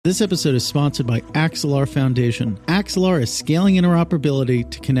This episode is sponsored by Axelar Foundation. Axelar is scaling interoperability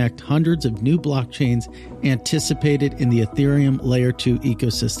to connect hundreds of new blockchains anticipated in the Ethereum Layer 2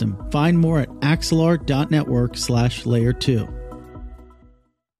 ecosystem. Find more at axelar.network/layer 2.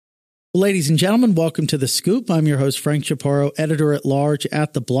 Ladies and gentlemen, welcome to The Scoop. I'm your host, Frank Chaparro, editor-at-large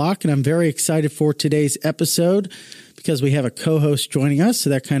at The Block, and I'm very excited for today's episode because we have a co-host joining us,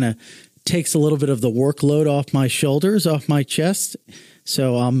 so that kind of takes a little bit of the workload off my shoulders, off my chest.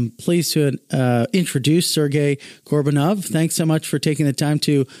 So I'm pleased to introduce Sergey Gorbanov. Thanks so much for taking the time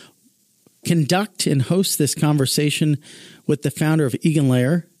to conduct and host this conversation with the founder of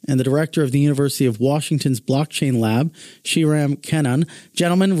EigenLayer and the director of the University of Washington's Blockchain Lab, Sreeram Kannan.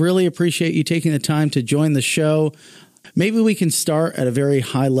 Gentlemen, really appreciate you taking the time to join the show. Maybe we can start at a very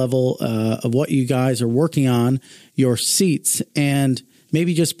high level of what you guys are working on, your seats, and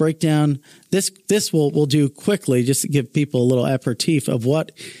maybe just break down this we'll do quickly just to give people a little aperitif of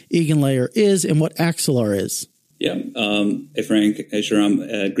what EigenLayer is and what Axelar is. Yeah. Hey, Frank. Hey,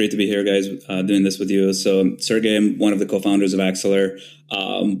 Sreeram. Great to be here, guys, doing this with you. So, Sergey, I'm one of the co-founders of Axelar.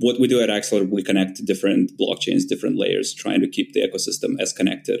 What we do at Axelar, we connect different blockchains, different layers, trying to keep the ecosystem as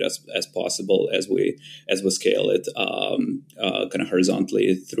connected as possible as we scale it kind of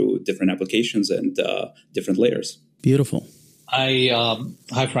horizontally through different applications and different layers. Beautiful.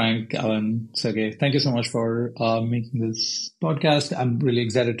 Hi, Frank, Alan, Sergey. Thank you so much for making this podcast. I'm really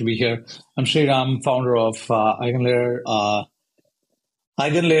excited to be here. I'm Sreeram, founder of EigenLayer.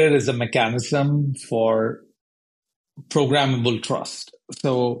 EigenLayer is a mechanism for programmable trust.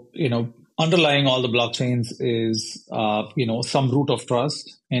 So, underlying all the blockchains is, some root of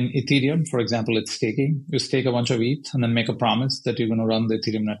trust. In Ethereum, for example, it's staking. You stake a bunch of ETH and then make a promise that you're going to run the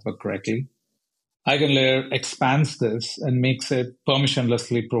Ethereum network correctly. EigenLayer expands this and makes it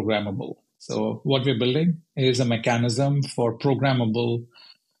permissionlessly programmable. So what we're building is a mechanism for programmable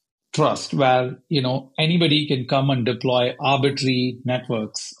trust where, anybody can come and deploy arbitrary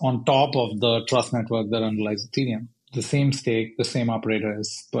networks on top of the trust network that underlies Ethereum. The same stake, the same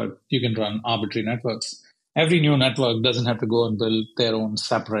operators, but you can run arbitrary networks. Every new network doesn't have to go and build their own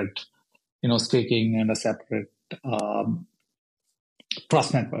separate, staking and a separate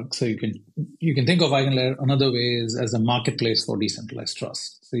trust network. So you can think of EigenLayer another way is as a marketplace for decentralized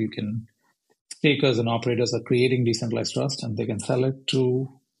trust. So stakers and operators are creating decentralized trust and they can sell it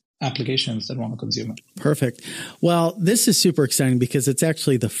to applications that want to consume it. Perfect. Well, this is super exciting because it's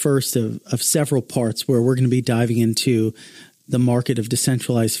actually the first of several parts where we're going to be diving into the market of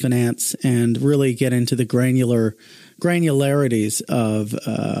decentralized finance and really get into the granularities of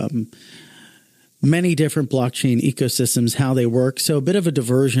many different blockchain ecosystems, how they work. So a bit of a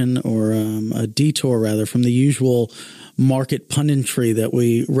diversion or a detour rather from the usual market punditry that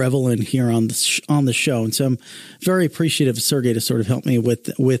we revel in here on the show. And so I'm very appreciative of Sergey to sort of help me with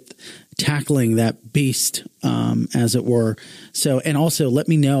tackling that beast, as it were. So, and also let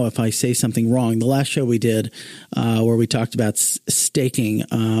me know if I say something wrong. The last show we did, where we talked about staking,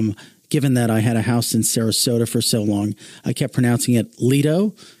 given that I had a house in Sarasota for so long, I kept pronouncing it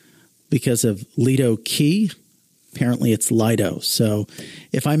Lido because of Lido Key. Apparently it's Lido. So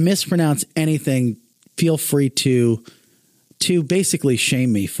if I mispronounce anything, feel free to basically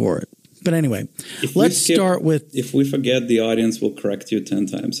shame me for it. But anyway, let's start with... If we forget, the audience will correct you 10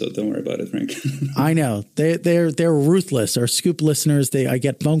 times, so don't worry about it, Frank. I know. They're ruthless. Our Scoop listeners, I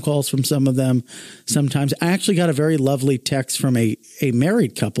get phone calls from some of them sometimes. I actually got a very lovely text from a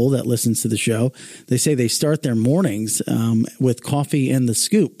married couple that listens to the show. They say they start their mornings with coffee and the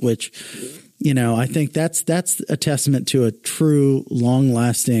Scoop, which, I think that's a testament to a true,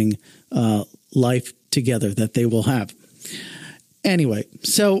 long-lasting life together that they will have. Anyway,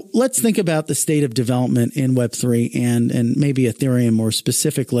 so let's think about the state of development in Web3 and maybe Ethereum more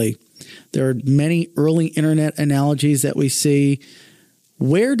specifically. There are many early internet analogies that we see.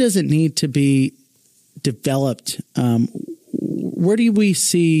 Where does it need to be developed? Where do we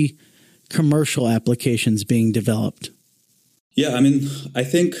see commercial applications being developed? Yeah, I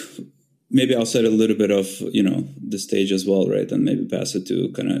think maybe I'll set a little bit of, the stage as well, right? And maybe pass it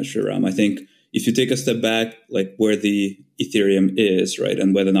to kind of Sreeram. I think if you take a step back, like where the Ethereum is, right,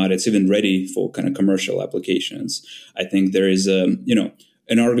 and whether or not it's even ready for kind of commercial applications, I think there is an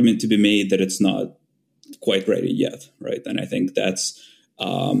argument to be made that it's not quite ready yet, right? And I think that's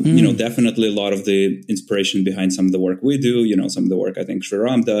definitely a lot of the inspiration behind some of the work we do, some of the work I think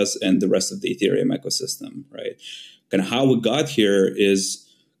Sreeram does, and the rest of the Ethereum ecosystem, right? Kind of how we got here is,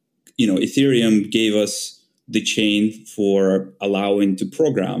 Ethereum gave us the chain for allowing to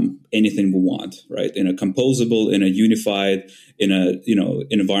program anything we want, right? In a composable, in a unified, in a,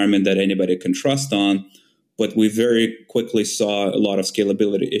 environment that anybody can trust on. but we very quickly saw a lot of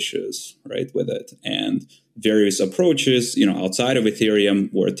scalability issues, right, with it. And various approaches, outside of Ethereum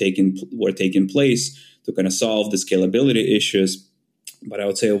were taking place to kind of solve the scalability issues. But I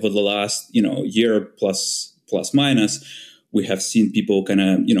would say over the last, year plus minus, we have seen people kind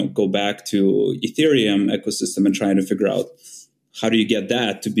of, go back to Ethereum ecosystem and trying to figure out how do you get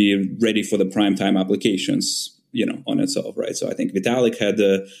that to be ready for the prime time applications, on itself, right? So I think Vitalik had,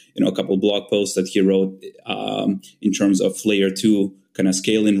 a couple of blog posts that he wrote in terms of layer 2 kind of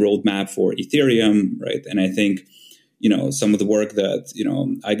scaling roadmap for Ethereum, right? And I think, some of the work that,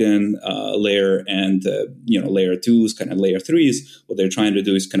 EigenLayer and, layer 2s, kind of layer 3s, what they're trying to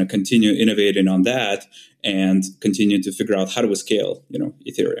do is kind of continue innovating on that and continue to figure out how do we scale,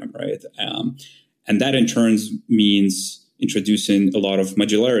 Ethereum, right? And that in turn means introducing a lot of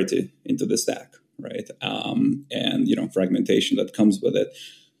modularity into the stack, right? And, fragmentation that comes with it.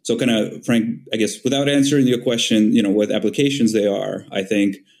 So kind of, Frank, I guess without answering your question, what applications they are, I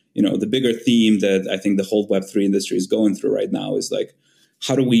think, the bigger theme that I think the whole Web3 industry is going through right now is like,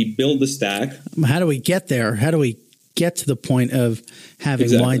 how do we build the stack? How do we get there? How do we get to the point of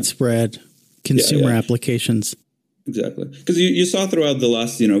having widespread consumer applications? Exactly. Because you saw throughout the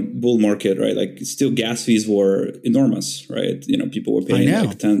last, bull market, right? Like still gas fees were enormous, right? People were paying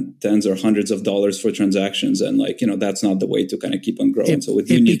like tens or hundreds of dollars for transactions. And like, that's not the way to kind of keep on growing. So it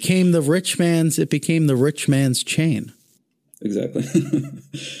became the rich man's chain. Exactly.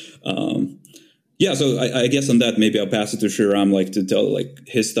 So I guess on that, maybe I'll pass it to Sreeram, like to tell like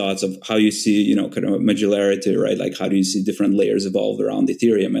his thoughts of how you see, kind of modularity, right? Like how do you see different layers evolved around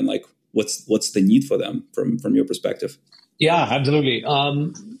Ethereum and like, what's the need for them from your perspective? Yeah, absolutely.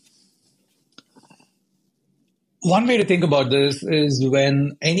 One way to think about this is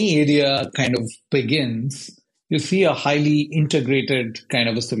when any area kind of begins, you see a highly integrated kind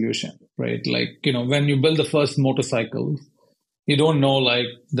of a solution, right? Like, when you build the first motorcycle, you don't know like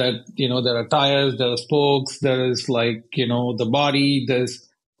that, there are tires, there are spokes, there is like, the body, there's,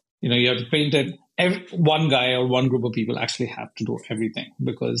 you have to paint it. One guy or one group of people actually have to do everything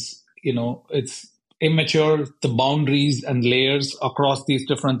because it's immature, the boundaries and layers across these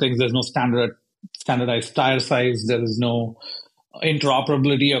different things. There's no standardized tire size. There is no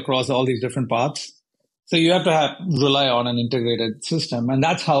interoperability across all these different parts. So you have to rely on an integrated system. And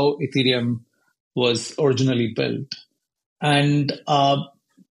that's how Ethereum was originally built. And,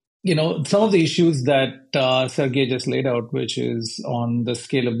 some of the issues that Sergey just laid out, which is on the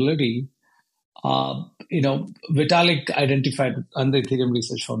scalability, Vitalik identified on the Ethereum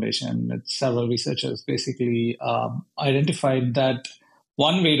Research Foundation, several researchers basically identified that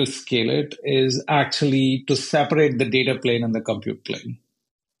one way to scale it is actually to separate the data plane and the compute plane.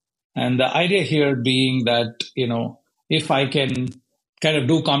 And the idea here being that, if I can kind of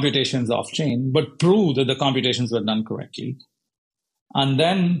do computations off chain, but prove that the computations were done correctly, and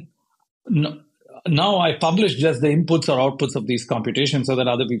then now I publish just the inputs or outputs of these computations so that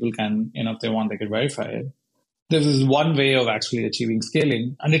other people can, if they want, they can verify it. This is one way of actually achieving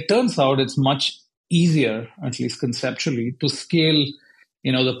scaling. And it turns out it's much easier, at least conceptually, to scale,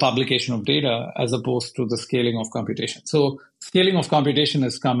 the publication of data as opposed to the scaling of computation. So scaling of computation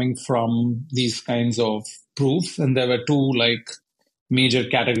is coming from these kinds of proofs. And there were two major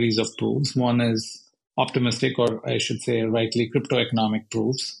categories of proofs. One is optimistic, or I should say rightly, crypto-economic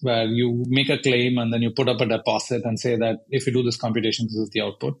proofs, where you make a claim and then you put up a deposit and say that if you do this computation, this is the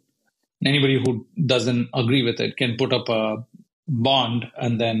output. And anybody who doesn't agree with it can put up a bond,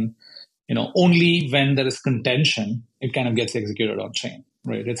 and then, only when there is contention, it kind of gets executed on chain,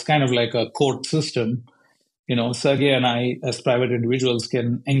 right? It's kind of like a court system. Sergey and I, as private individuals,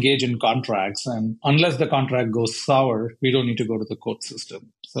 can engage in contracts, and unless the contract goes sour, we don't need to go to the court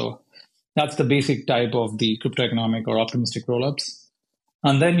system. So that's the basic type of the crypto-economic or optimistic rollups.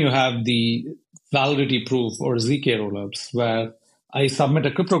 And then you have the validity proof or ZK rollups, where I submit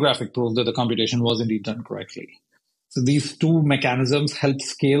a cryptographic proof that the computation was indeed done correctly. So these two mechanisms help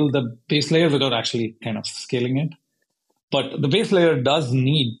scale the base layer without actually kind of scaling it. But the base layer does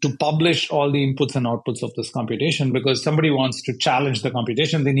need to publish all the inputs and outputs of this computation, because somebody wants to challenge the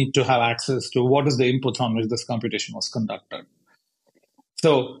computation. They need to have access to what is the inputs on which this computation was conducted.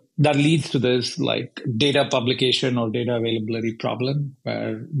 So that leads to this data publication or data availability problem,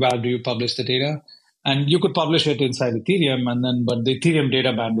 where do you publish the data? And you could publish it inside Ethereum, but the Ethereum data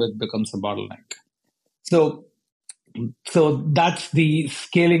bandwidth becomes a bottleneck. So that's the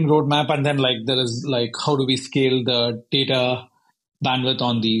scaling roadmap. And then there is how do we scale the data bandwidth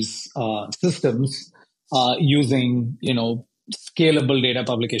on these systems using, scalable data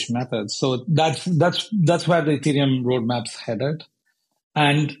publication methods. So that's where the Ethereum roadmap's headed.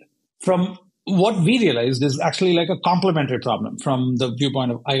 And from what we realized is actually like a complementary problem from the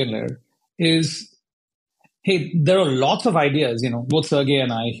viewpoint of EigenLayer is, hey, there are lots of ideas. Both Sergey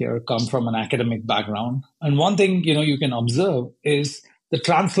and I here come from an academic background. And one thing, you can observe is the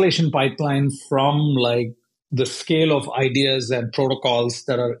translation pipeline from like the scale of ideas and protocols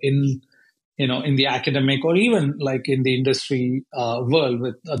that are in the academic or even like in the industry world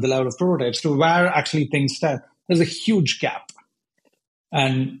with the level of prototypes to where actually things stand. There's a huge gap.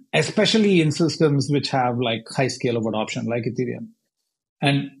 And especially in systems which have like high scale of adoption, like Ethereum.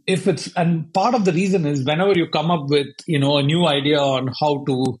 And part of the reason is whenever you come up with, a new idea on how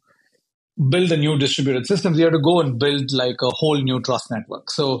to build a new distributed systems, you have to go and build like a whole new trust network.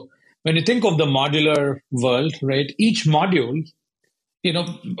 So when you think of the modular world, right, each module,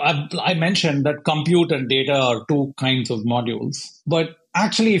 I mentioned that compute and data are two kinds of modules. But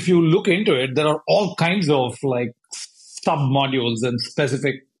actually, if you look into it, there are all kinds of like sub-modules and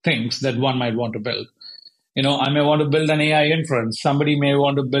specific things that one might want to build. I may want to build an AI inference. Somebody may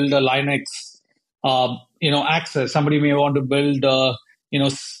want to build a Linux, access. Somebody may want to build, a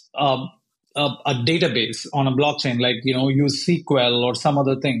database on a blockchain, like, use SQL or some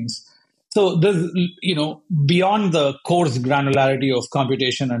other things. So there's, beyond the coarse granularity of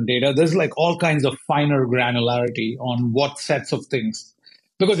computation and data, there's like all kinds of finer granularity on what sets of things.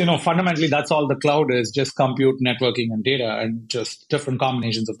 Because, fundamentally, that's all the cloud is, just compute, networking, and data, and just different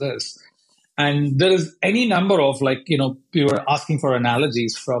combinations of this. And there is any number of, like, we were asking for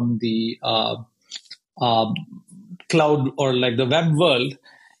analogies from the cloud or like the web world.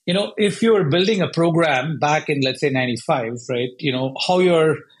 If you were building a program back in, let's say, 95, right, how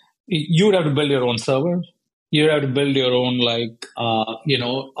you would have to build your own server. You have to build your own, like,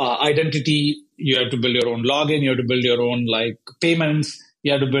 identity. You have to build your own login. You have to build your own, like, payments.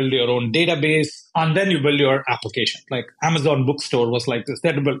 You have to build your own database. And then you build your application. Like Amazon Bookstore was like this. They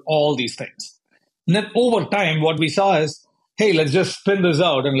had to build all these things. And then over time, what we saw is, hey, let's just spin this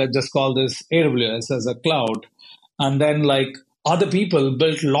out and let's just call this AWS as a cloud. And then, like, other people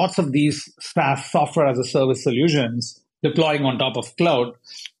built lots of these SaaS, software as a service solutions deploying on top of cloud,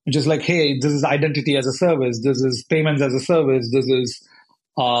 which is like, hey, this is identity as a service, this is payments as a service, this is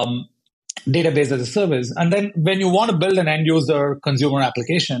database as a service. And then when you want to build an end user consumer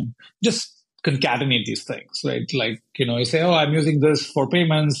application, just concatenate these things, right? Like, you say, oh, I'm using this for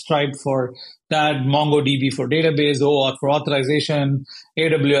payments, Stripe for that, MongoDB for database, OAuth for authorization,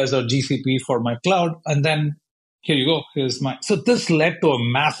 AWS or GCP for my cloud. And then here you go. So this led to a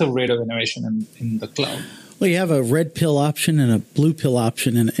massive rate of innovation in the cloud. Well, you have a red pill option and a blue pill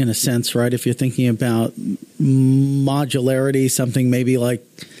option in a sense, right? If you're thinking about modularity, something maybe like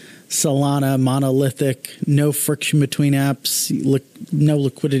Solana, monolithic, no friction between apps, no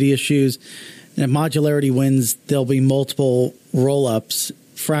liquidity issues. And if modularity wins, there'll be multiple roll-ups,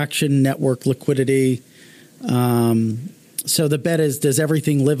 fraction, network liquidity. So the bet is, does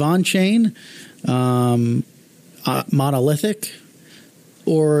everything live on chain, monolithic,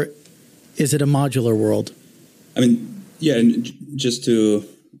 or is it a modular world? I mean, yeah, and just to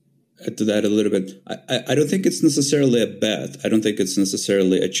add to that a little bit, I don't think it's necessarily a bet. I don't think it's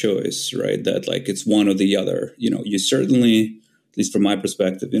necessarily a choice, right? That like it's one or the other. You certainly, at least from my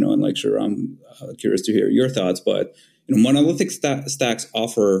perspective, and like Sreeram, I'm curious to hear your thoughts, but monolithic stacks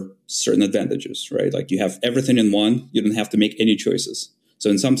offer certain advantages, right? Like you have everything in one, you don't have to make any choices. So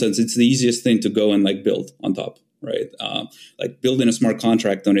in some sense, it's the easiest thing to go and like build on top, right? Like building a smart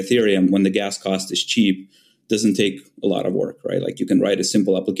contract on Ethereum when the gas cost is cheap doesn't take a lot of work, right? Like you can write a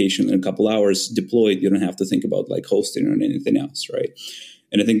simple application in a couple hours, deploy it. You don't have to think about like hosting or anything else, right?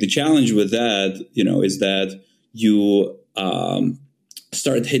 And I think the challenge with that, is that you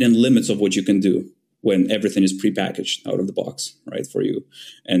start hitting limits of what you can do when everything is prepackaged out of the box, right, for you.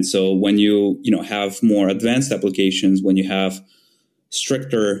 And so when you have more advanced applications, when you have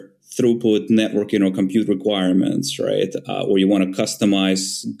stricter throughput, networking, or compute requirements, right, or you want to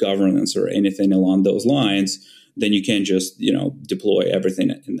customize governance or anything along those lines, then you can't just, deploy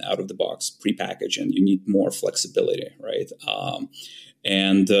everything out of the box prepackaged, and you need more flexibility, right? I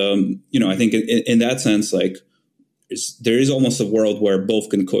think in that sense, like, there is almost a world where both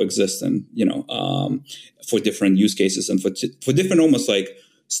can coexist, and for different use cases and for different almost like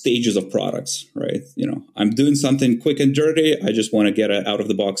stages of products, right? I'm doing something quick and dirty. I just want to get it out of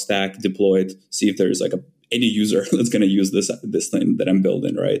the box stack, deploy it, see if there's like any user that's going to use this thing that I'm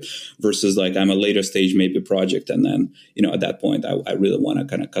building, right? Versus like I'm a later stage maybe project, and then at that point I really want to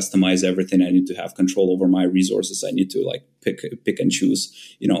kind of customize everything. I need to have control over my resources. I need to like pick and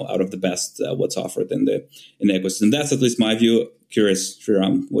choose out of the best what's offered in the ecosystem. That's at least my view. Curious,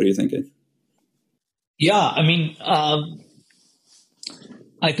 Sreeram, what are you thinking? Yeah, I mean,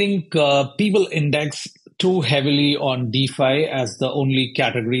 I think people index too heavily on DeFi as the only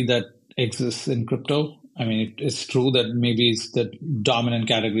category that exists in crypto. I mean, it's true that maybe it's the dominant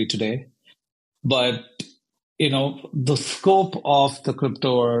category today, but the scope of the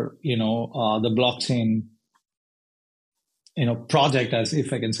crypto or the blockchain project, as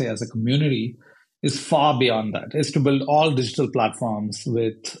if I can say, as a community, is far beyond that. It's to build all digital platforms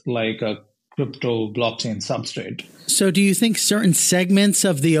with like a crypto blockchain substrate. So do you think certain segments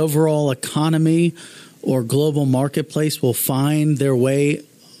of the overall economy or global marketplace will find their way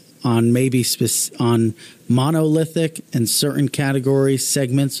on maybe on monolithic, and certain categories,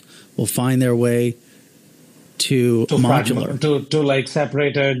 segments will find their way to modular? To like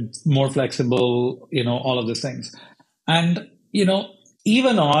separated, more flexible, all of these things. And,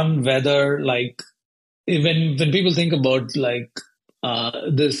 even on whether like, when people think about like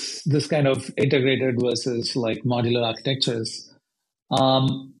this kind of integrated versus like modular architectures,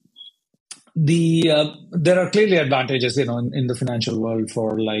 there are clearly advantages, in the financial world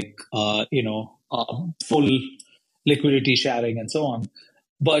for like, full liquidity sharing and so on.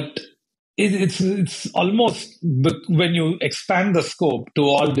 But it's almost, when you expand the scope to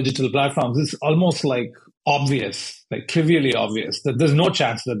all digital platforms, it's almost like obvious, like trivially obvious, that there's no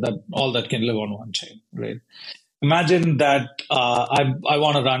chance that all that can live on one chain, right? Imagine that I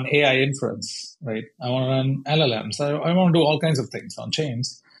want to run AI inference, right? I want to run LLMs. I want to do all kinds of things on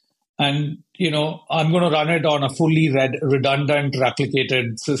chains. And, I'm going to run it on a fully redundant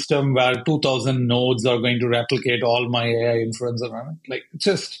replicated system where 2,000 nodes are going to replicate all my AI inference around it. Like,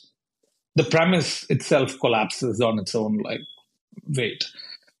 just the premise itself collapses on its own, like, weight.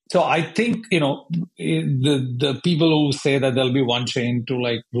 So I think, the people who say that there'll be one chain to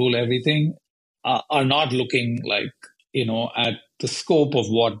like rule everything are not looking like, at the scope of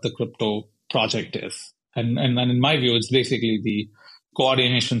what the crypto project is. And in my view, it's basically the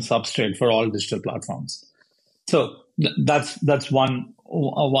coordination substrate for all digital platforms. So that's one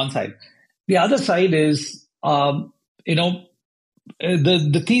side. The other side is, the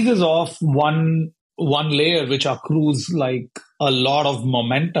thesis of one layer which accrues like a lot of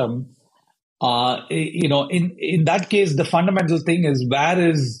momentum. In that case, the fundamental thing is, where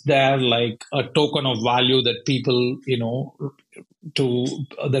is there like a token of value that people,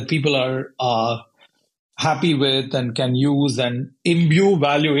 that people are happy with and can use and imbue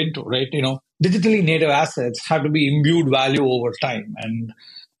value into, right? Digitally native assets have to be imbued value over time. And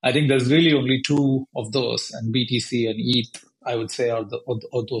I think there's really only two of those, and BTC and ETH, I would say, are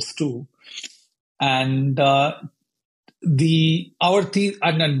those two. And and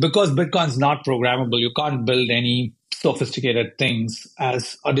because Bitcoin's not programmable, you can't build any sophisticated things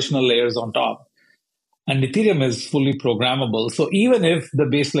as additional layers on top. And Ethereum is fully programmable. So even if the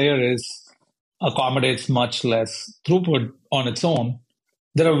base layer accommodates much less throughput on its own,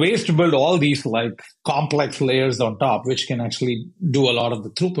 there are ways to build all these like complex layers on top, which can actually do a lot of the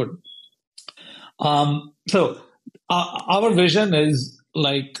throughput. So our vision is,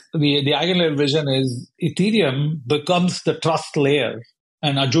 like the EigenLayer vision is, Ethereum becomes the trust layer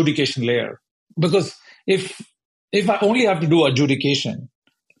and adjudication layer. Because if I only have to do adjudication,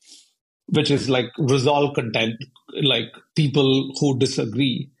 which is like resolve content, like people who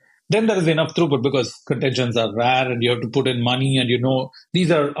disagree, then there is enough throughput, because contentions are rare and you have to put in money, and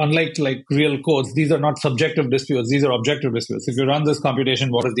these are, unlike like real codes, these are not subjective disputes, these are objective disputes. If you run this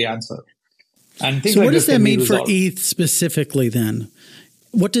computation, what is the answer? And things so like what does that mean for resolved. ETH specifically then?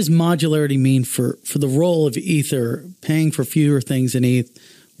 What does modularity mean for the role of Ether, paying for fewer things in ETH?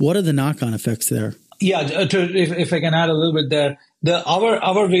 What are the knock-on effects there? Yeah, if I can add a little bit there,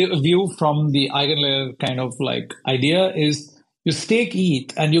 our view from the EigenLayer kind of like idea is, you stake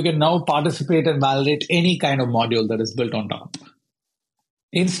ETH and you can now participate and validate any kind of module that is built on top.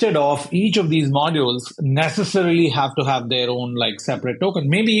 Instead of each of these modules necessarily have to have their own like separate token.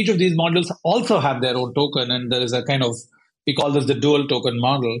 Maybe each of these modules also have their own token, and there is a kind of, we call this the dual token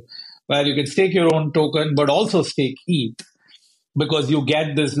model, where you can stake your own token but also stake ETH, because you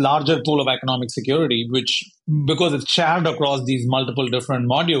get this larger pool of economic security, which, because it's shared across these multiple different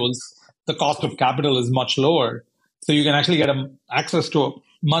modules, the cost of capital is much lower. So you can actually get access to a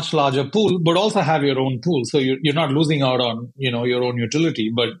much larger pool, but also have your own pool. So you're not losing out on your own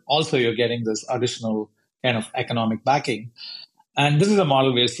utility, but also you're getting this additional kind of economic backing. And this is a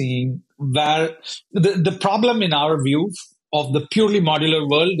model we're seeing where the problem in our view of the purely modular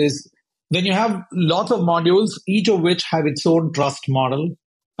world is, when you have lots of modules, each of which have its own trust model,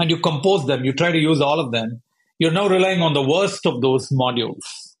 and you compose them, you try to use all of them, you're now relying on the worst of those modules,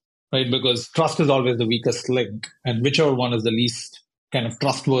 right? Because trust is always the weakest link, and whichever one is the least kind of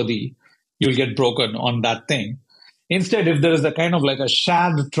trustworthy, you'll get broken on that thing. Instead, if there is a kind of like a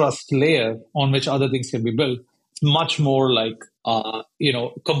shared trust layer on which other things can be built, it's much more like,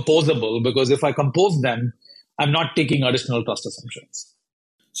 composable, because if I compose them, I'm not taking additional trust assumptions.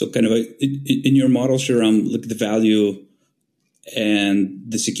 So kind of in your model, Sreeram, look, the value and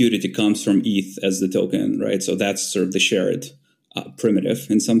the security comes from ETH as the token, right? So that's sort of the shared primitive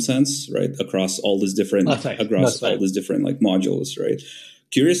in some sense, right? Across all these different, all these different like modules, right?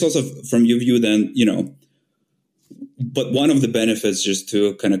 Curious also from your view then, but one of the benefits, just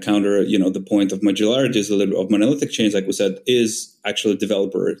to kind of counter, the point of modularity is a little bit of monolithic chains, like we said, is actually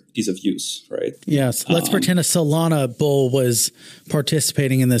developer ease of use, right? Yes. Let's pretend a Solana bull was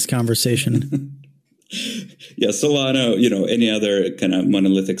participating in this conversation. Yeah, Solana, any other kind of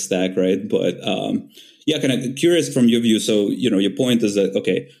monolithic stack, right? But kind of curious from your view. So, your point is that,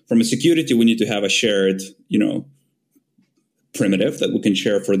 okay, from a security, we need to have a shared, primitive that we can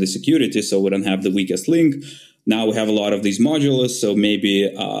share for the security, so we don't have the weakest link. Now we have a lot of these modules, so maybe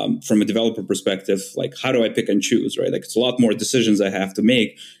from a developer perspective, like how do I pick and choose, right? Like it's a lot more decisions I have to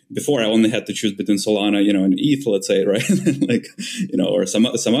make. Before I only had to choose between Solana, and ETH, let's say, right? Like, or some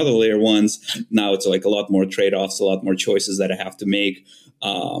other layer ones. Now it's like a lot more trade-offs, a lot more choices that I have to make.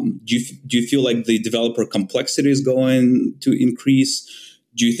 Do you feel like the developer complexity is going to increase?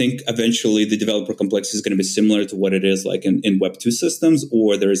 Do you think eventually the developer complexity is going to be similar to what it is like in Web2 systems,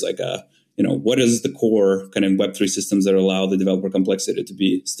 or there's like a what is the core kind of Web3 systems that allow the developer complexity to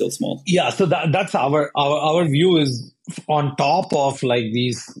be still small? Yeah, so that's our view is on top of like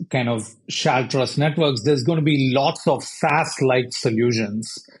these kind of shared trust networks, there's going to be lots of SaaS-like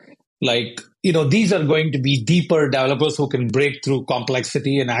solutions. Like, these are going to be deeper developers who can break through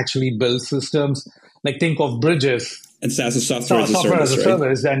complexity and actually build systems. Like think of bridges. And SaaS is software as a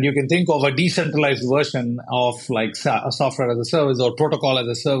service, right? And you can think of a decentralized version of like software as a service or protocol as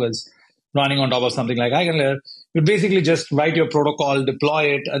a service running on top of something like EigenLayer. You basically just write your protocol, deploy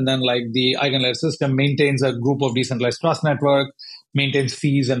it, and then like the EigenLayer system maintains a group of decentralized trust network, maintains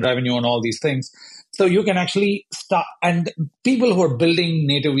fees and revenue and all these things. So you can actually start, and people who are building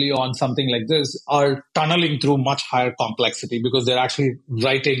natively on something like this are tunneling through much higher complexity because they're actually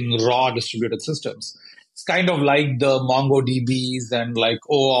writing raw distributed systems. It's kind of like the MongoDBs and like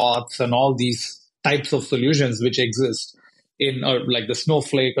OAuths and all these types of solutions which exist in, or like the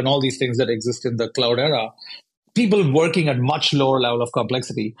Snowflake and all these things that exist in the cloud era. People working at much lower level of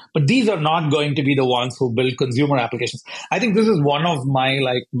complexity, but these are not going to be the ones who build consumer applications. I think this is one of my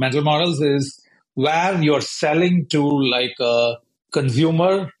like mental models is where you're selling to like a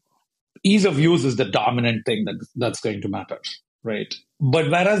consumer, ease of use is the dominant thing that's going to matter, right?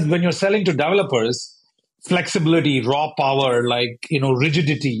 But whereas when you're selling to developers, flexibility, raw power, like,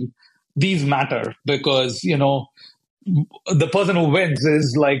 rigidity, these matter because, the person who wins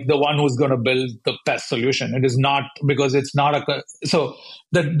is like the one who's going to build the best solution. It is not because it's not so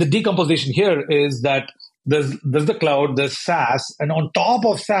the decomposition here is that there's the cloud, there's SaaS, and on top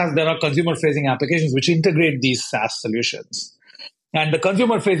of SaaS, there are consumer facing applications which integrate these SaaS solutions. And the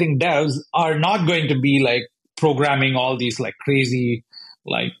consumer facing devs are not going to be like programming all these like crazy,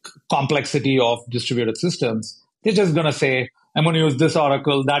 like complexity of distributed systems. They're just going to say, I'm going to use this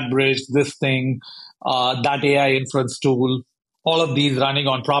Oracle, that bridge, this thing, that AI inference tool, all of these running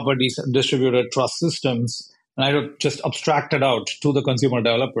on proper distributed trust systems. And I just abstract it out to the consumer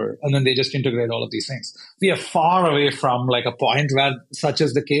developer, and then they just integrate all of these things. We are far away from like a point where such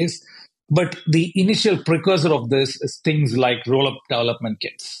is the case. But the initial precursor of this is things like roll-up development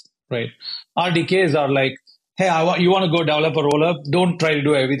kits, right? RDKs are like, hey, you want to go develop a roll-up? Don't try to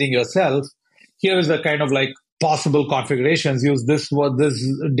do everything yourself. Here is the kind of like possible configurations. Use this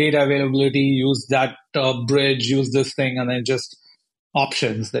data availability, use that bridge, use this thing, and then just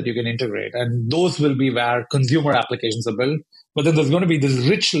options that you can integrate. And those will be where consumer applications are built. But then there's going to be this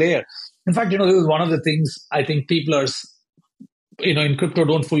rich layer. In fact, this is one of the things I think people are, in crypto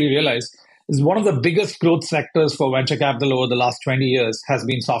don't fully realize is one of the biggest growth sectors for venture capital over the last 20 years has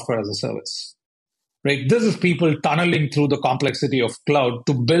been software as a service. Right? This is people tunneling through the complexity of cloud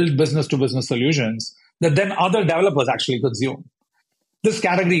to build business-to-business solutions that then other developers actually consume. This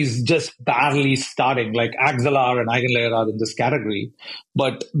category is just barely starting, like Axelar and EigenLayer are in this category.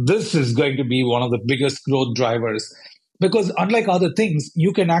 But this is going to be one of the biggest growth drivers because unlike other things,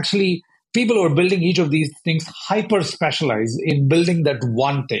 you can actually, people who are building each of these things hyper-specialize in building that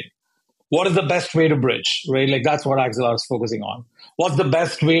one thing. What is the best way to bridge, right? Like that's what Axelar is focusing on. What's the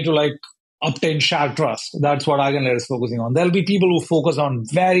best way to like obtain shared trust? That's what EigenLayer is focusing on. There'll be people who focus on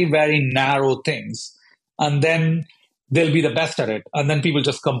very, very narrow things. And then they'll be the best at it. And then people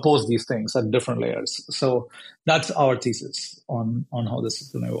just compose these things at different layers. So that's our thesis on how this is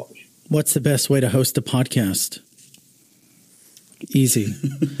going to evolve. What's the best way to host a podcast? Easy.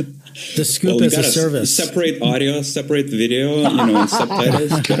 The scoop as a service. Separate audio, separate video, and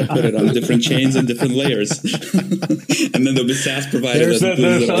subtitles. Gotta put it on different chains and different layers. And then there'll be SaaS providers.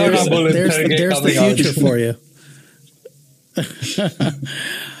 There's the future for you.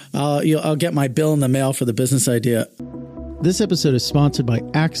 I'll get my bill in the mail for the business idea. This episode is sponsored by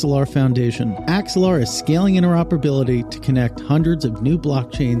Axelar Foundation. Axelar is scaling interoperability to connect hundreds of new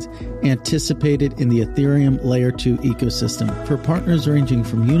blockchains anticipated in the Ethereum Layer 2 ecosystem. For partners ranging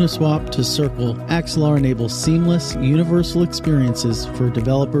from Uniswap to Circle, Axelar enables seamless, universal experiences for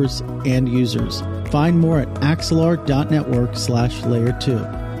developers and users. Find more at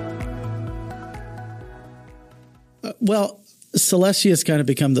axelar.network/layer2. Well, Celestia has kind of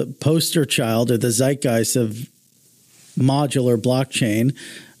become the poster child or the zeitgeist of modular blockchain,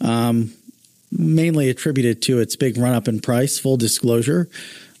 mainly attributed to its big run-up in price. Full disclosure,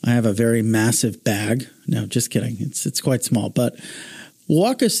 I have a very massive bag. No, just kidding. It's quite small. But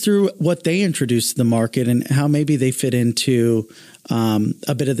walk us through what they introduced to the market and how maybe they fit into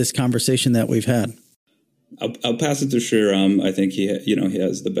a bit of this conversation that we've had. I'll pass it to Sreeram. I think he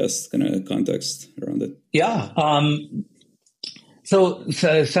has the best kind of context around it. Yeah. So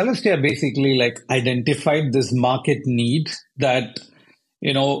Celestia basically identified this market need that,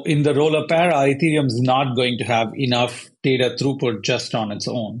 in the roll-up era, Ethereum is not going to have enough data throughput just on its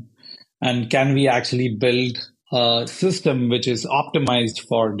own. And can we actually build a system which is optimized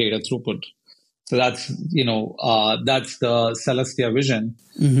for data throughput? So that's the Celestia vision.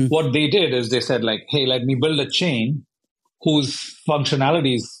 Mm-hmm. What they did is they said hey, let me build a chain whose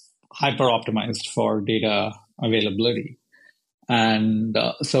functionality is hyper optimized for data availability. And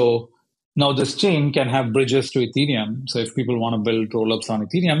so now this chain can have bridges to Ethereum. So if people want to build rollups on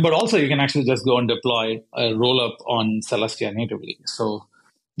Ethereum, but also you can actually just go and deploy a rollup on Celestia natively. So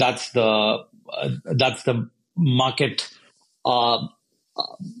that's the market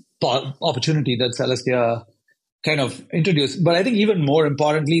opportunity that Celestia kind of introduced. But I think even more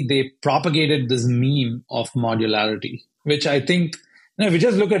importantly, they propagated this meme of modularity, which I think, if you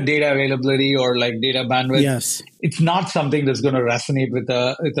just look at data availability or data bandwidth, yes, it's not something that's going to resonate with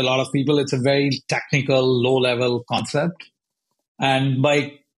a lot of people. It's a very technical, low-level concept. And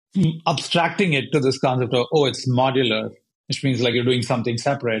by abstracting it to this concept of, it's modular, which means you're doing something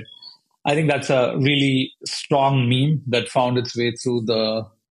separate, I think that's a really strong meme that found its way through the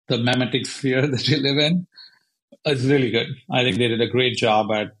memetic sphere that we live in. It's really good. I think they did a great job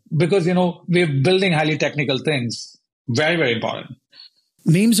because, we're building highly technical things. Very, very important.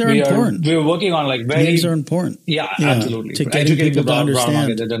 Memes are important. We're working on memes are important. Yeah, absolutely. To getting people to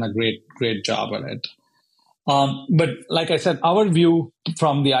understand. They've done a great job at it. But like I said, our view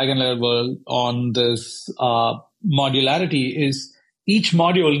from the EigenLayer world on this modularity is each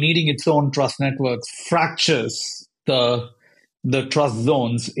module needing its own trust networks fractures the trust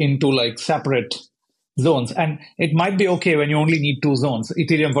zones into separate zones. And it might be okay when you only need two zones,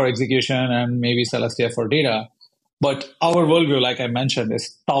 Ethereum for execution and maybe Celestia for data. But our worldview, like I mentioned,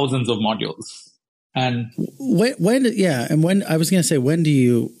 is thousands of modules. And when I was going to say, when do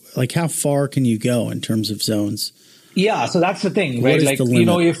you, how far can you go in terms of zones? Yeah, so that's the thing, right? What is the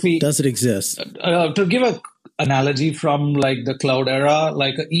limit? Does it exist? To give an analogy from the cloud era,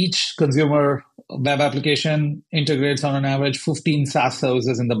 each consumer web application integrates on an average 15 SaaS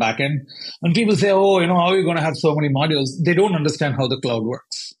services in the backend. And people say, how are you going to have so many modules? They don't understand how the cloud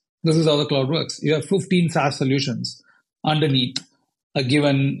works. This is how the cloud works. You have 15 SaaS solutions underneath a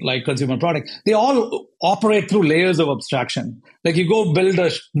given consumer product. They all operate through layers of abstraction. You go build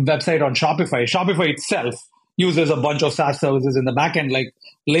a website on Shopify. Shopify itself uses a bunch of SaaS services in the backend,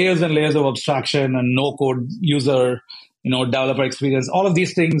 layers and layers of abstraction and no-code user, developer experience. All of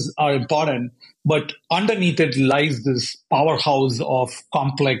these things are important, but underneath it lies this powerhouse of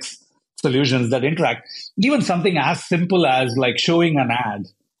complex solutions that interact. Even something as simple as showing an ad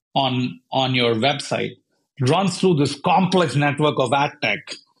on your website runs through this complex network of ad tech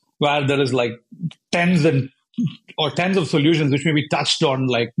where there is tens of solutions which may be touched on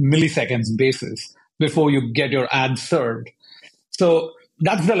milliseconds basis before you get your ad served. So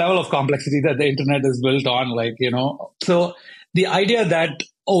that's the level of complexity that the internet is built on, So the idea that,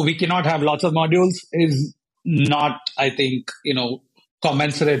 we cannot have lots of modules is not, I think,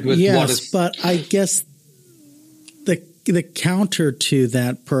 commensurate with what is. But I guess the counter to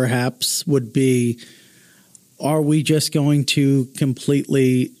that perhaps would be, are we just going to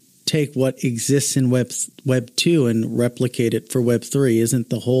completely take what exists in Web 2 and replicate it for Web 3? Isn't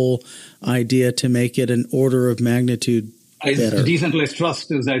the whole idea to make it an order of magnitude better? Decentralized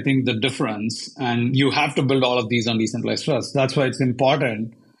trust is, I think, the difference. And you have to build all of these on decentralized trust. That's why it's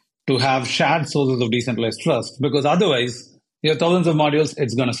important to have shared sources of decentralized trust, because otherwise You have thousands of modules,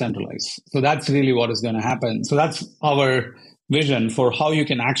 it's going to centralize. So that's really what is going to happen. So that's our vision for how you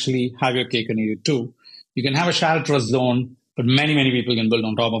can actually have your cake and eat it too. You can have a shared trust zone, but many, many people can build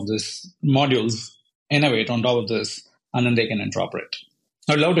on top of this, modules, innovate on top of this, and then they can interoperate.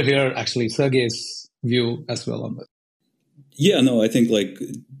 I'd love to hear actually Sergey's view as well on this. Yeah, no, I think like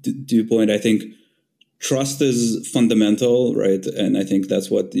to your point, I think trust is fundamental, right? And I think that's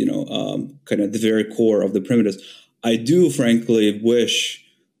what, kind of the very core of the primitives. I do frankly wish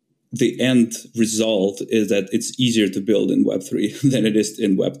the end result is that it's easier to build in Web3 than it is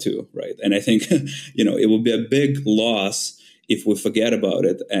in Web2, right? And I think, it would be a big loss if we forget about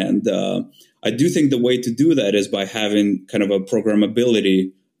it. And I do think the way to do that is by having kind of a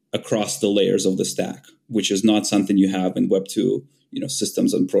programmability across the layers of the stack, which is not something you have in Web2,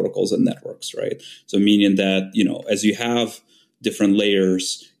 systems and protocols and networks, right? So meaning that, as you have different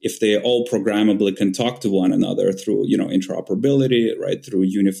layers, if they all programmably can talk to one another through, interoperability, right, through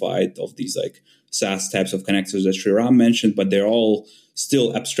unified of these like SaaS types of connectors that Sreeram mentioned, but they're all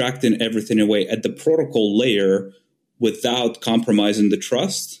still abstracting everything away at the protocol layer without compromising the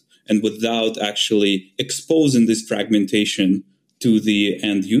trust and without actually exposing this fragmentation to the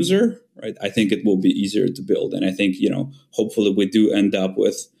end user, right? I think it will be easier to build. And I think, hopefully we do end up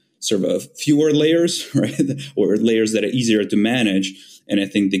with sort of fewer layers, right? Or layers that are easier to manage. And I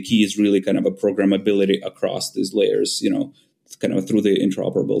think the key is really kind of a programmability across these layers, kind of through the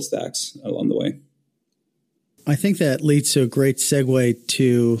interoperable stacks along the way. I think that leads to a great segue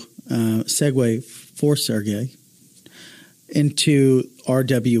for Sergey into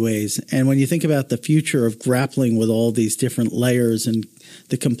RWAs. And when you think about the future of grappling with all these different layers and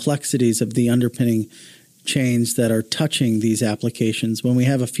the complexities of the underpinning chains that are touching these applications, when we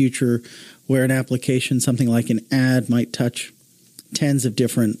have a future where an application, something like an ad, might touch tens of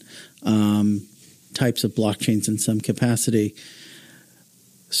different types of blockchains in some capacity,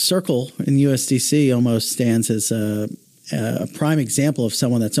 Circle in USDC almost stands as a prime example of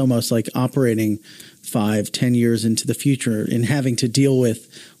someone that's almost like operating 5-10 years into the future and having to deal with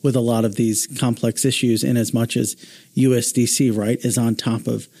a lot of these complex issues, in as much as USDC, right, is on top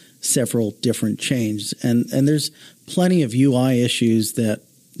of several different chains. And there's plenty of UI issues that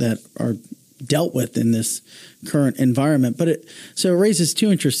are dealt with in this current environment. But so it raises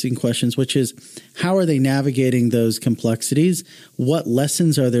two interesting questions, which is, how are they navigating those complexities? What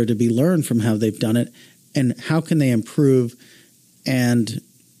lessons are there to be learned from how they've done it? And how can they improve? And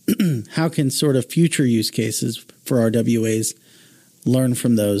how can sort of future use cases for RWAs learn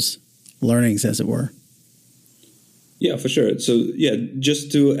from those learnings, as it were? Yeah, for sure. So yeah,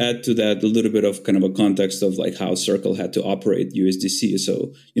 just to add to that a little bit of kind of a context of like how Circle had to operate USDC.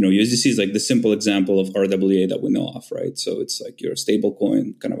 So, USDC is like the simple example of RWA that we know of, right? So it's like your stable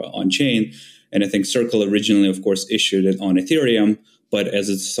coin kind of on chain. And I think Circle originally, of course, issued it on Ethereum. But as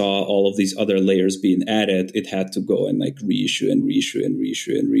it saw all of these other layers being added, it had to go and like reissue,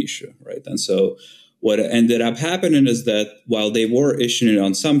 right? And so what ended up happening is that while they were issuing it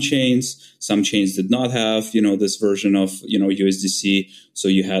on some chains did not have, this version of, USDC. So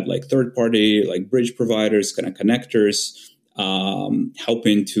you had like third-party, like bridge providers, kind of connectors,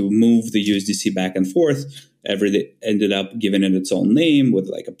 helping to move the USDC back and forth. They ended up giving it its own name with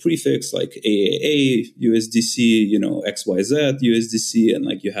like a prefix like AAA USDC, XYZ USDC, and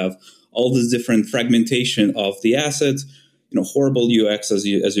like you have all this different fragmentation of the assets. Horrible UX, as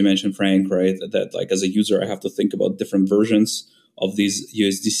you mentioned, Frank, right? That like as a user, I have to think about different versions of these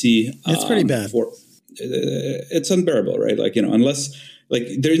USDC. It's pretty bad. It's unbearable, right? Like, unless like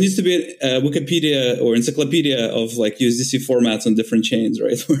there needs to be a Wikipedia or encyclopedia of like USDC formats on different chains,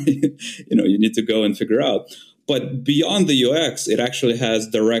 right? Where you need to go and figure out. But beyond the UX, it actually has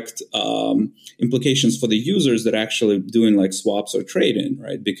direct implications for the users that are actually doing like swaps or trading,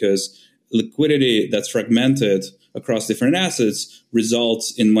 right? Because liquidity that's fragmented across different assets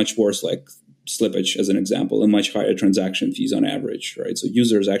results in much worse like slippage, as an example, and much higher transaction fees on average, right? So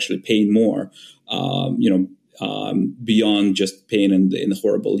users actually paying more, beyond just paying in the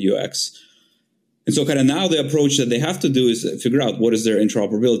horrible UX. And so kind of now the approach that they have to do is figure out what is their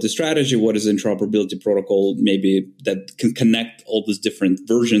interoperability strategy, what is the interoperability protocol maybe that can connect all these different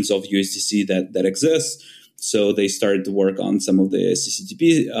versions of USDC that exist. So they started to work on some of the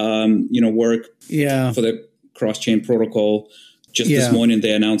CCTP, work for the cross-chain protocol. Just this morning,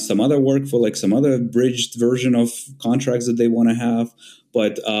 they announced some other work for like some other bridged version of contracts that they want to have.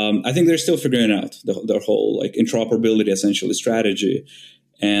 But I think they're still figuring out their whole like interoperability essentially strategy.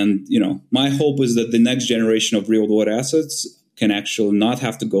 And, my hope is that the next generation of real world assets can actually not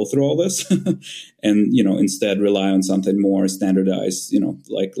have to go through all this and, instead rely on something more standardized,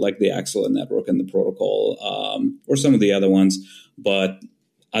 like the Axelar network and the protocol, or some of the other ones. But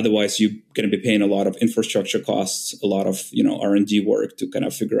otherwise, you're going to be paying a lot of infrastructure costs, a lot of, R&D work to kind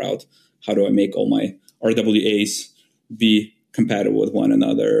of figure out how do I make all my RWAs be compatible with one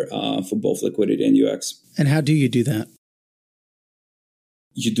another for both liquidity and UX. And how do you do that?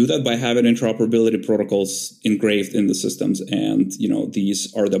 You do that by having interoperability protocols engraved in the systems and,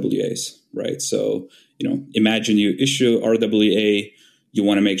 these RWAs, right? So, imagine you issue RWA, you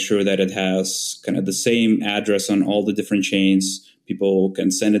want to make sure that it has kind of the same address on all the different chains. People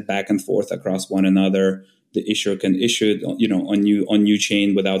can send it back and forth across one another. The issuer can issue it, on new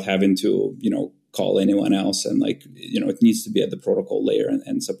chain without having to, call anyone else. And it needs to be at the protocol layer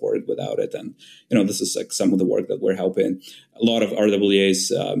and supported without it. And, this is like some of the work that we're helping. A lot of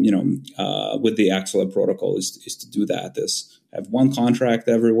RWAs, with the Axelar protocol is to do that, is have one contract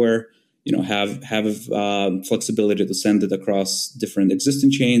everywhere, have flexibility to send it across different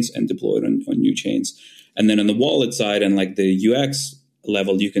existing chains and deploy it on new chains. And then on the wallet side and like the UX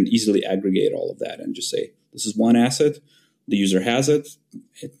level, you can easily aggregate all of that and just say, this is one asset. The user has it.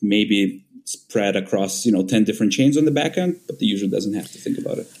 It may be spread across, 10 different chains on the back end, but the user doesn't have to think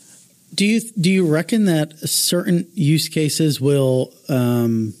about it. Do you reckon that certain use cases will,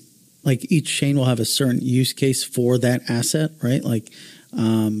 like each chain will have a certain use case for that asset, right? Like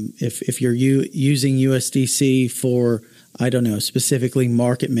if you're using USDC for, I don't know, specifically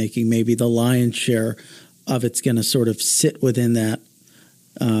market making, maybe the lion's share of it's going to sort of sit within that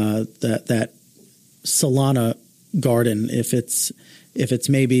Solana garden. If it's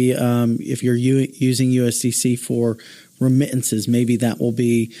maybe if you're using USDC for remittances, maybe that will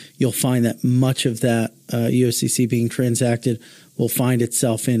be, you'll find that much of that USDC being transacted will find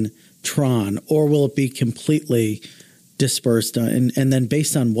itself in Tron, or will it be completely dispersed? And then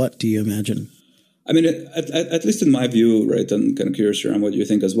based on what do you imagine? I mean, at least in my view, right, I'm kind of curious around what you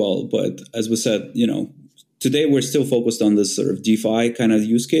think as well. But as we said, today we're still focused on this sort of DeFi kind of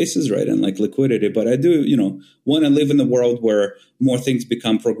use cases, right, and like liquidity. But I do, want to live in a world where more things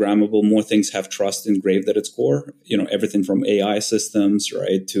become programmable, more things have trust engraved at its core. Everything from AI systems,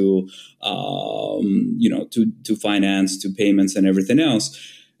 right, to to finance, to payments, and everything else.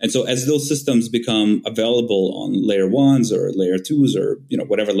 And so as those systems become available on layer ones or layer twos or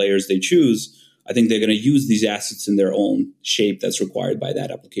whatever layers they choose, I think they're going to use these assets in their own shape that's required by that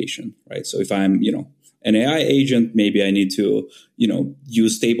application, right? So if I'm, an AI agent, maybe I need to,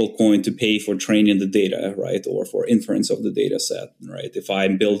 use stablecoin to pay for training the data, right? Or for inference of the data set, right? If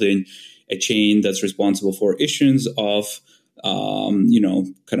I'm building a chain that's responsible for issuance of,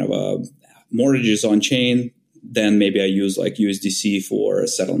 mortgages on chain, then maybe I use like USDC for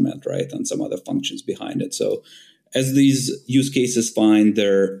settlement, right? And some other functions behind it. So as these use cases find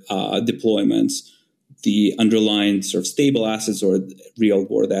their deployments, the underlying sort of stable assets or real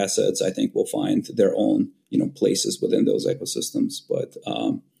world assets, I think, will find their own, places within those ecosystems. But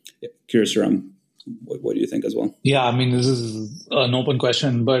curious, Sreeram, what do you think as well? Yeah, I mean, this is an open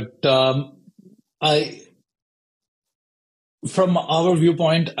question, but from our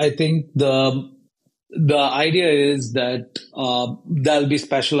viewpoint, I think the idea is that there'll be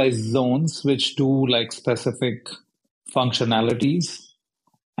specialized zones which do like specific functionalities,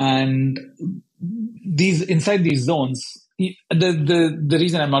 and inside these zones, the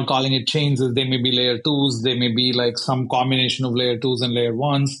reason I'm not calling it chains is they may be layer twos, they may be like some combination of layer twos and layer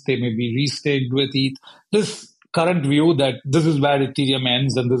ones, they may be restaked with ETH. This current view that this is where Ethereum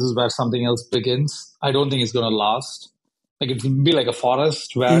ends and this is where something else begins, I don't think it's going to last. Like it will be like a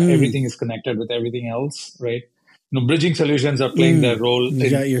forest where everything is connected with everything else, right? Bridging solutions are playing their role. You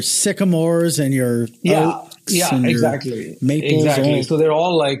got your sycamores and your oaks and exactly, your maples. Exactly. So they're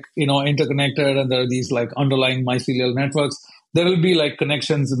all like interconnected, and there are these like underlying mycelial networks. There will be like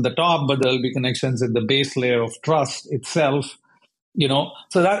connections in the top, but there will be connections in the base layer of trust itself.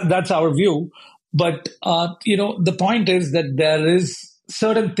 So that's our view. But the point is that there is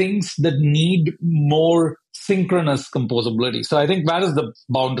certain things that need more synchronous composability. So I think that is the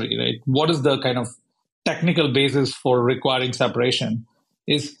boundary, right? What is the kind of technical basis for requiring separation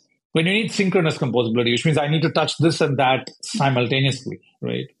is when you need synchronous composability, which means I need to touch this and that simultaneously,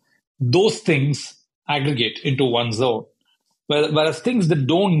 right? Those things aggregate into one zone. Whereas things that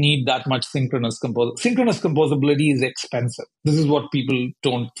don't need that much synchronous composability is expensive. This is what people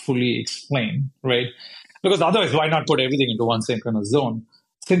don't fully explain, right? Because otherwise, why not put everything into one synchronous zone?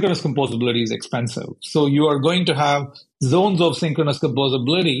 Synchronous composability is expensive. So you are going to have zones of synchronous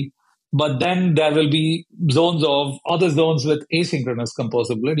composability, but then there will be other zones with asynchronous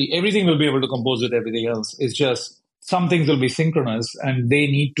composability. Everything will be able to compose with everything else. It's just some things will be synchronous and they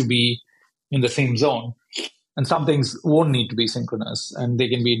need to be in the same zone. And some things won't need to be synchronous and they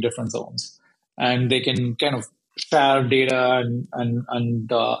can be in different zones. And they can kind of share data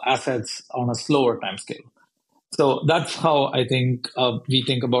and assets on a slower timescale. So that's how I think we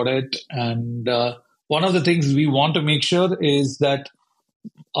think about it. And one of the things we want to make sure is that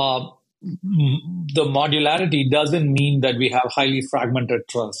the modularity doesn't mean that we have highly fragmented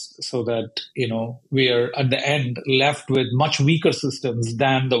trust, so that we are at the end left with much weaker systems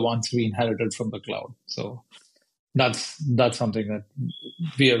than the ones we inherited from the cloud. So that's something that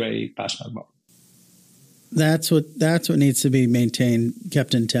we are very passionate about. That's what needs to be maintained,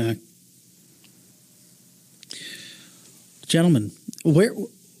 kept intact. Gentlemen,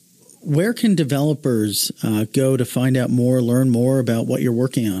 where can developers go to find out more, learn more about what you're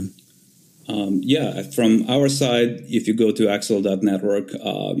working on? From our side, if you go to axel.network,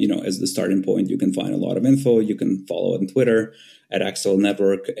 as the starting point, you can find a lot of info. You can follow on Twitter at Axel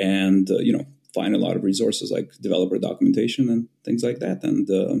Network and, find a lot of resources like developer documentation and things like that. And,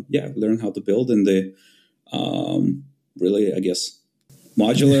 learn how to build in the really, I guess,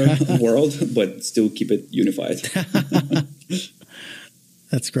 modular world, but still keep it unified.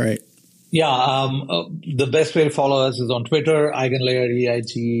 That's great. Yeah, the best way to follow us is on Twitter, EigenLayer,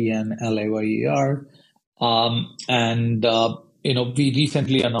 EigenLayер. We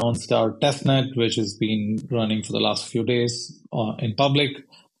recently announced our testnet, which has been running for the last few days in public.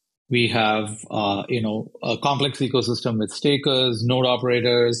 We have, a complex ecosystem with stakers, node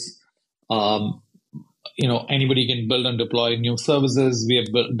operators. Anybody can build and deploy new services. We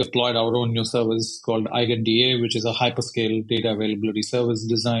have deployed our own new service called EigenDA, which is a hyperscale data availability service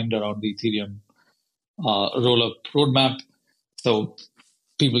designed around the Ethereum rollup roadmap. So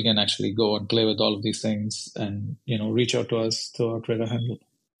people can actually go and play with all of these things and, reach out to us through our Twitter handle.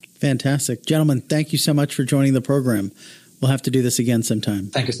 Fantastic. Gentlemen, thank you so much for joining the program. We'll have to do this again sometime.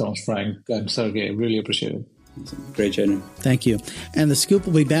 Thank you so much, Frank and Sergey. Really appreciate it. Great chatting. Thank you. And the Scoop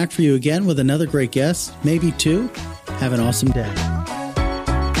will be back for you again with another great guest, maybe two. Have an awesome day.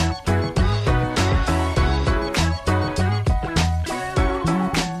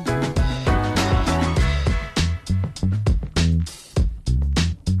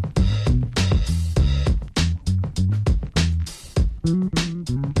 Mm-hmm.